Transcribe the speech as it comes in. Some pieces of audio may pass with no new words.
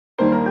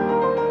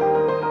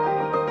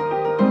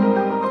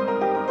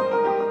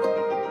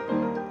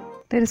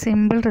ഇതൊരു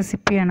സിമ്പിൾ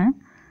റെസിപ്പിയാണ്.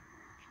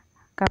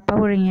 കപ്പ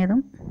പുഴുങ്ങിയതും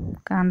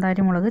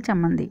കാന്താരി മുളക്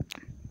ചമ്മന്തി.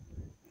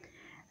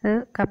 ഇത്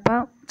കപ്പ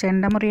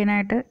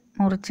ചെണ്ടമുറിയനായിട്ട്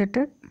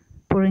മുറിച്ചിട്ട്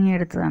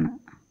പുഴുങ്ങിയെടുത്തതാണ്.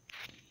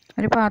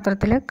 ഒരു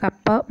പാത്രത്തിൽ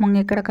കപ്പ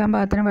മുങ്ങിക്കിടക്കാൻ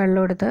പാകത്തിന്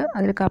വെള്ളം എടുത്ത്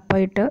അതിൽ കപ്പ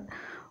ഇട്ട്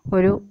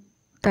ഒരു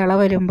തിള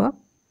വരുമ്പോൾ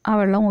ആ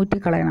വെള്ളം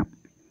ഊറ്റിക്കളയണം.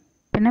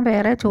 പിന്നെ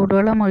വേറെ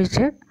ചൂടുവെള്ളം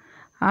ഒഴിച്ച്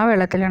ആ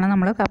വെള്ളത്തിലാണ്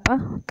നമ്മൾ കപ്പ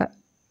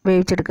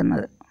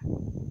വേവിച്ചെടുക്കുന്നത്.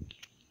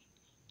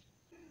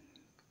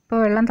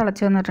 ഇപ്പോൾ വെള്ളം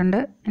തിളച്ച് വന്നിട്ടുണ്ട്.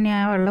 ഇനി ആ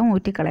വെള്ളം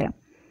ഊറ്റിക്കളയാം.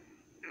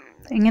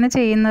 ഇങ്ങനെ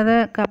ചെയ്യുന്നത്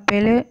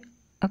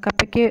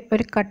കപ്പയ്ക്ക്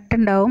ഒരു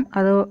കട്ടുണ്ടാവും,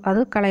 അത്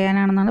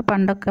കളയാനാണെന്നാണ്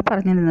പണ്ടൊക്കെ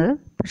പറഞ്ഞിരുന്നത്.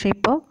 പക്ഷേ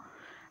ഇപ്പോൾ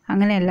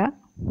അങ്ങനെയല്ല.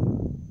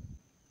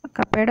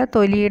 കപ്പയുടെ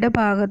തൊലിയുടെ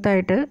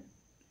ഭാഗത്തായിട്ട്,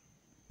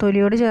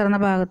 തൊലിയോട് ചേർന്ന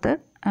ഭാഗത്ത്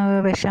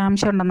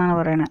വിഷാംശം ഉണ്ടെന്നാണ്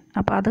പറയുന്നത്.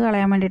 അപ്പോൾ അത്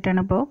കളയാൻ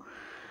വേണ്ടിയിട്ടാണ് ഇപ്പോൾ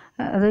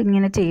അത്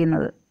ഇങ്ങനെ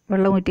ചെയ്യുന്നത്,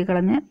 വെള്ളം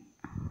ഊറ്റിക്കളഞ്ഞ്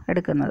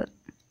എടുക്കുന്നത്.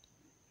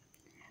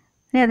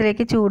 ഇനി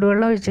അതിലേക്ക്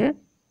ചൂടുവെള്ളം ഒഴിച്ച്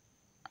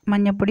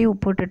മഞ്ഞൾപ്പൊടി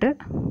ഉപ്പിട്ടിട്ട്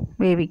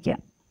വേവിക്കാം.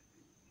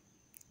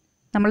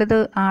 നമ്മളിത്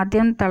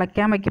ആദ്യം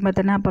തിളയ്ക്കാൻ വയ്ക്കുമ്പോൾ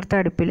തന്നെ അപ്പുറത്തെ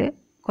അടുപ്പിൽ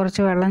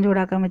കുറച്ച് വെള്ളം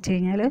ചൂടാക്കാൻ വെച്ച്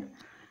കഴിഞ്ഞാൽ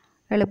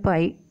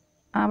എളുപ്പമായി.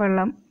 ആ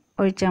വെള്ളം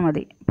ഒഴിച്ചാൽ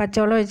മതി.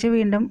 പച്ചവെള്ളം ഒഴിച്ച്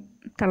വീണ്ടും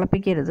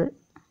തിളപ്പിക്കരുത്,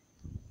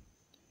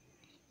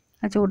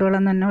 ആ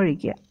ചൂടുവെള്ളം തന്നെ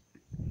ഒഴിക്കുക.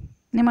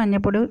 ഇനി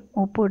മഞ്ഞൾപ്പൊടി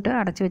ഉപ്പിട്ട്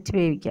അടച്ച് വെച്ച്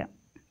വേവിക്കാം.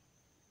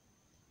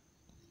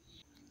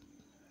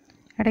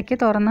 ഇടയ്ക്ക്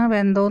തുറന്ന്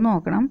വെന്തോന്ന്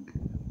നോക്കണം.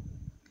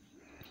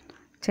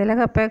 ചില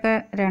കപ്പയൊക്കെ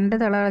 2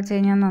 തിള കളിച്ച്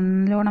കഴിഞ്ഞാൽ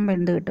നല്ലോണം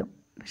വെന്ത് കിട്ടും.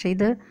 പക്ഷേ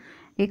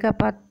ഈ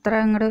കപ്പ അത്ര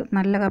അങ്ങോട്ട്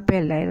നല്ല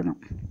കപ്പയല്ലായിരുന്നു.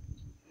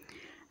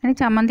 ഇനി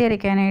ചമ്മന്തി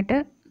അരയ്ക്കാനായിട്ട്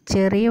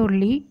ചെറിയ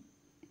ഉള്ളി,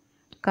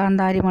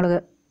 കാന്താരി മുളക്,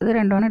 ഇത്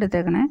രണ്ടുമാണ്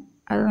എടുത്തേക്കണേ.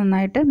 അത്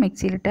നന്നായിട്ട്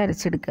മിക്സിയിലിട്ട്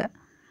അരച്ചെടുക്കുക.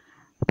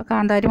 അപ്പോൾ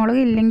കാന്താരി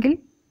മുളക് ഇല്ലെങ്കിൽ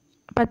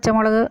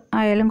പച്ചമുളക്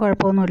ആയാലും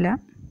കുഴപ്പമൊന്നുമില്ല.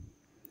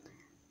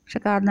 പക്ഷെ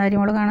കാന്താരി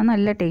മുളകാണ്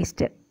നല്ല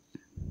ടേസ്റ്റ്.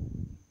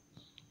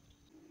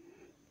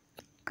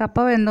 കപ്പ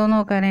വെന്തോന്ന്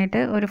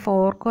നോക്കാനായിട്ട് ഒരു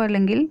ഫോർക്കോ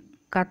അല്ലെങ്കിൽ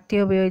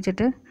കത്തിയോ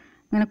ഉപയോഗിച്ചിട്ട്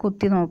ഇങ്ങനെ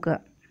കുത്തി നോക്കുക.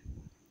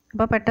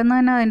 അപ്പോൾ പെട്ടെന്ന്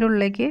തന്നെ അതിൻ്റെ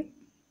ഉള്ളിലേക്ക്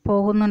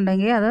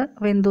പോകുന്നുണ്ടെങ്കിൽ അത്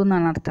വെന്തു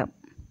എന്നാണ് അർത്ഥം.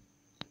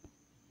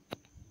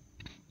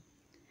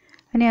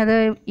 ഇനി അത്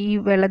ഈ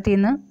വെള്ളത്തിൽ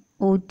നിന്ന്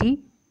ഊറ്റി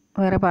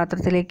വേറെ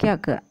പാത്രത്തിലേക്ക്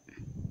ആക്കുക.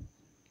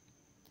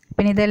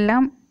 പിന്നെ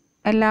ഇതെല്ലാം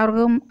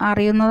എല്ലാവർക്കും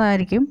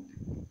അറിയുന്നതായിരിക്കും,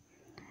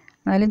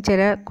 എന്നാലും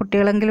ചില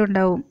കുട്ടികളെങ്കിലും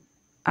ഉണ്ടാവും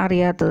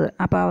അറിയാത്തത്.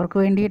 അപ്പോൾ അവർക്ക്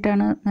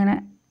വേണ്ടിയിട്ടാണ് ഇങ്ങനെ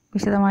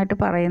വിശദമായിട്ട്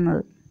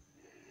പറയുന്നത്.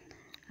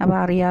 അപ്പോൾ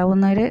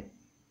അറിയാവുന്നവർ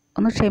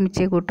ഒന്ന്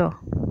ക്ഷമിച്ചേക്കൂട്ടോ.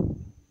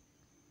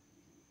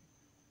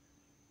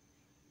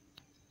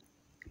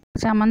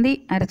 ചമ്മന്തി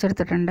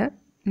അരച്ചെടുത്തിട്ടുണ്ട്.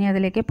 ഇനി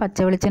അതിലേക്ക്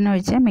പച്ചവെളിച്ചെണ്ണ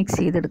ഒഴിച്ച് മിക്സ്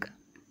ചെയ്തെടുക്കുക.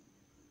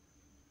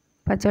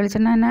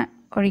 പച്ചവെളിച്ചെണ്ണ തന്നെ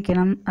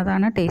ഒഴിക്കണം,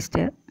 അതാണ്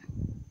ടേസ്റ്റ്.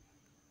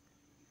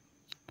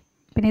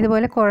 പിന്നെ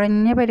ഇതുപോലെ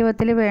കുഴഞ്ഞ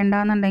പരുവത്തിൽ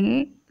വേണ്ടാന്നുണ്ടെങ്കിൽ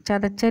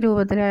ചതച്ച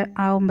രൂപത്തിൽ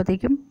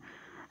ആകുമ്പോഴത്തേക്കും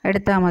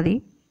എടുത്താൽ മതി.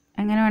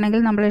 എങ്ങനെ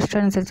വേണമെങ്കിൽ നമ്മൾ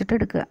ഇഷ്ടം അനുസരിച്ചിട്ട്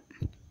എടുക്കുക.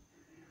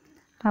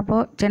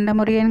 അപ്പോൾ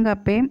ചെണ്ടമുറിയൻ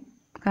കപ്പയും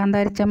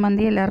കാന്താരി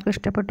ചമ്മന്തി എല്ലാവർക്കും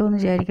ഇഷ്ടപ്പെട്ടു എന്ന്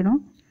വിചാരിക്കുന്നു.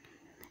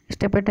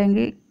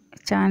 ഇഷ്ടപ്പെട്ടെങ്കിൽ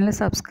ചാനൽ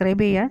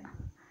സബ്സ്ക്രൈബ് ചെയ്യുക,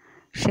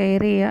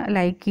 ഷെയർ ചെയ്യുക,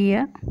 ലൈക്ക്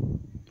ചെയ്യുക.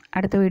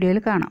 അടുത്ത വീഡിയോയിൽ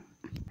കാണാം.